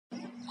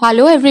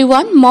Hello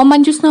everyone, মই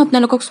মঞ্জুস্না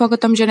আপোনালোকক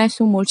স্বাগতম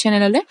জনাইছো মোৰ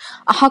চেনেললে।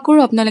 আশা কৰো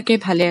আপোনালোকে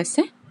ভালে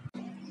আছে।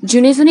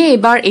 জুনে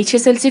এবাৰ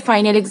HSLC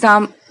ফাইনেল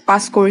এক্সাম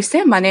পাস কৰিছে,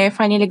 মানে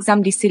ফাইনেল এক্সাম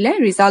দিছিলে,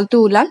 ৰিজাল্টটো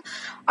ওলাল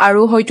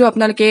আৰু হয়তো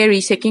আপোনালোকে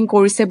ৰিচেকিং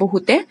কৰিছে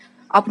বহুতে।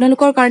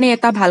 আপোনালোকৰ কাৰণে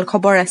এটা ভাল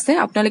খবৰ আছে,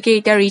 আপোনালোকে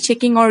এটা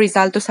ৰিচেকিংৰ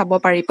ৰিজাল্টটো চাব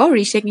পাৰিব।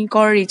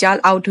 ৰিচেকিংৰ ৰিজাল্ট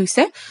আউট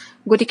হৈছে,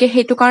 গতিকে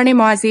হেতু কাৰণে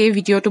মই আজি এই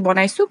ভিডিঅটো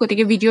বনাইছো,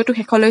 গতিকে ভিডিঅটো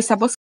শেষলৈ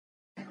চাব।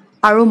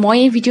 আৰু মই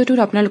এই ভিডিঅটোত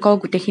আপোনালোকক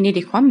গোটেইখিনি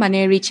দেখুৱাম, মানে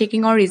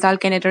ৰিচেকিংৰ ৰিজাল্ট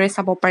কেনেদৰে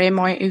চাব পাৰে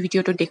মই এই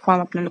ভিডিঅটোত দেখুৱাম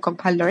আপোনালোকক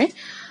ভালদৰে।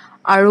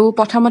 আৰু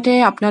প্ৰথমতে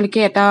আপোনালোকে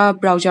এটা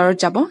ব্ৰাউজাৰত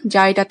যাব,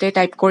 যাই তাতে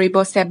টাইপ কৰিব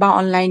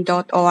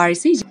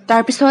sebaonline.org।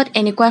 তাৰপিছত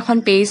এনেকুৱা এখন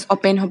পেজ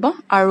অপেন হ'ব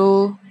আৰু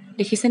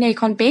দেখিছেনে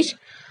এইখন পেজ,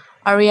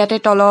 আৰু ইয়াতে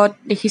তলত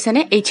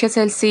দেখিছেনে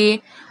HSLC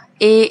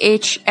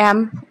AHM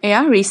এয়া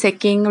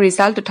Re-checking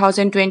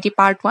Result2020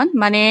 Part 1,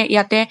 মানে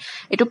ইয়াতে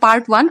এইটো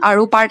Part 1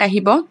 আৰু পাৰ্ট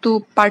আহিব,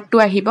 Part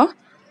 2 আহিব।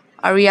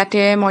 আৰু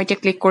ইয়াতে মই এতিয়া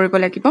ক্লিক কৰিব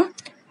লাগিব,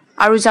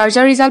 আৰু যাৰ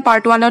ৰিজাল্ট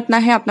Part 1ত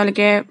নাহে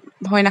আপোনালোকে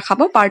ভয় নাখাব,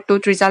 Part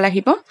 2ত ৰিজাল্ট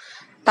আহিব।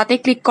 তাতে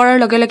ক্লিক কৰাৰ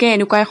লগে লগে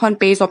এনেকুৱা এখন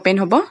পেজ অপেন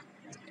হ'ব,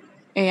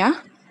 এয়া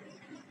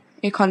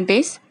এইখন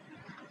পেজ।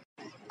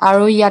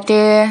 আৰু ইয়াতে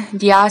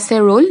দিয়া আছে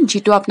ৰোল,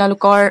 যিটো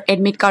আপোনালোকৰ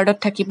এডমিট কাৰ্ডত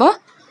থাকিব।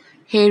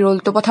 সেই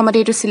ৰোলটো প্ৰথমতে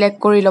এইটো চিলেক্ট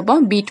কৰি ল'ব,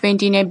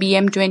 B20 নে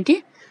BM20।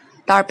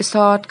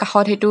 তাৰপিছত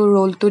কাষত সেইটো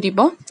ৰোলটো দিব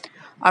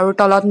আৰু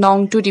তলত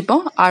নংটো দিব,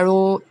 আৰু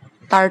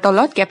তাৰ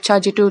তলত কেপচা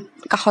যিটো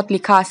কাষত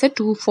লিখা আছে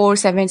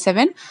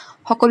 2477,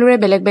 সকলোৰে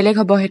বেলেগ বেলেগ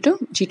হ'ব, সেইটো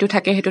যিটো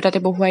থাকে সেইটো তাতে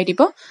বহুৱাই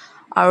দিব।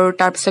 আৰু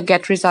তাৰপিছত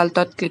গেট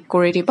ৰিজাল্টত ক্লিক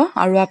কৰি দিব,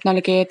 আৰু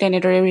আপোনালোকে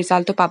তেনেদৰে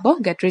ৰিজাল্টটো পাব।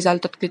 গেট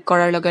ৰিজাল্টত ক্লিক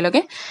কৰাৰ লগে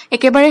লগে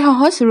একেবাৰে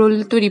সহজ,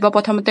 ৰোলটো দিব,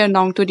 প্ৰথমতে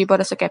নংটো দিব,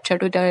 তাৰপিছত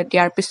কেপচাৰটো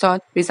দিয়াৰ পিছত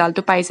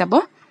ৰিজাল্টটো পাই যাব।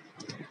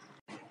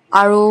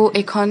 আৰু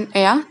এইখন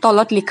এয়া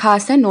তলত লিখা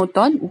আছে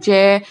নোটত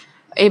যে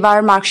এইবাৰ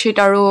মাৰ্কশ্বিট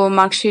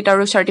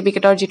আৰু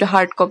চাৰ্টিফিকেটৰ যিটো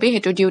হাৰ্ড কপি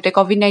সেইটো দিওঁতে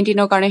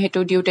COVID-19ৰ কাৰণে সেইটো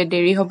দিওঁতে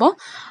দেৰি হ'ব।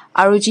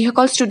 আৰু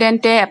যিসকল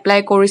ষ্টুডেণ্টে এপ্লাই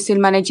কৰিছিল,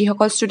 মানে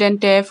যিসকল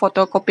ষ্টুডেণ্টে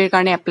ফটো কপিৰ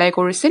কাৰণে এপ্লাই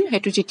কৰিছিল,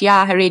 সেইটো যেতিয়া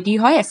ৰেডি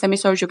হয়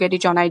SMS-ৰ যোগেদি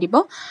জনাই দিব।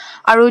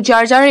 আৰু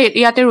যাৰ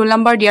ইয়াতে ৰোল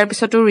নাম্বাৰ দিয়াৰ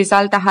পিছতো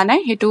ৰিজাল্ট অহা নাই,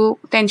 সেইটো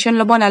টেনশ্যন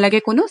ল'ব নালাগে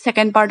কোনো,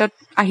 ছেকেণ্ড পাৰ্টত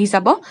আহি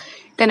যাব,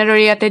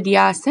 তেনেদৰে ইয়াতে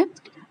দিয়া আছে।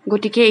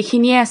 গতিকে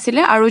এইখিনিয়ে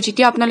আছিলে, আৰু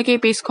যেতিয়া আপোনালোকে এই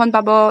পেজখন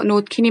পাব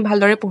নোটখিনি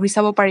ভালদৰে পঢ়ি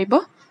চাব পাৰিব।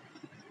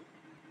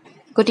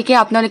 গতিকে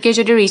আপোনালোকে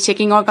যদি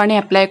ৰিচেকিংৰ কাৰণে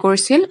এপ্লাই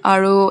কৰিছিল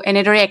আৰু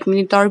এনেদৰে 1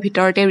 মিনিটৰ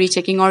ভিতৰতে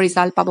ৰিচেকিংৰ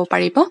ৰিজাল্ট পাব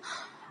পাৰিব।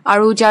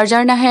 আৰু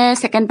যাৰ নাহে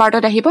ছেকেণ্ড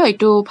পাৰ্টত আহিব,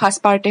 এইটো ফাৰ্ষ্ট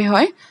পাৰ্টে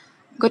হয়।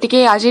 গতিকে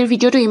আজিৰ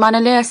ভিডিঅ'টো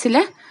ইমানলৈ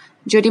আছিলে।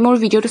 যদি মোৰ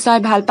ভিডিঅ'টো চাই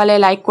ভাল পালে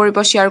লাইক কৰিব,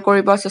 শ্বেয়াৰ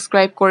কৰিব,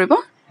 ছাবস্ক্ৰাইব কৰিব।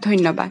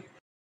 ধন্যবাদ।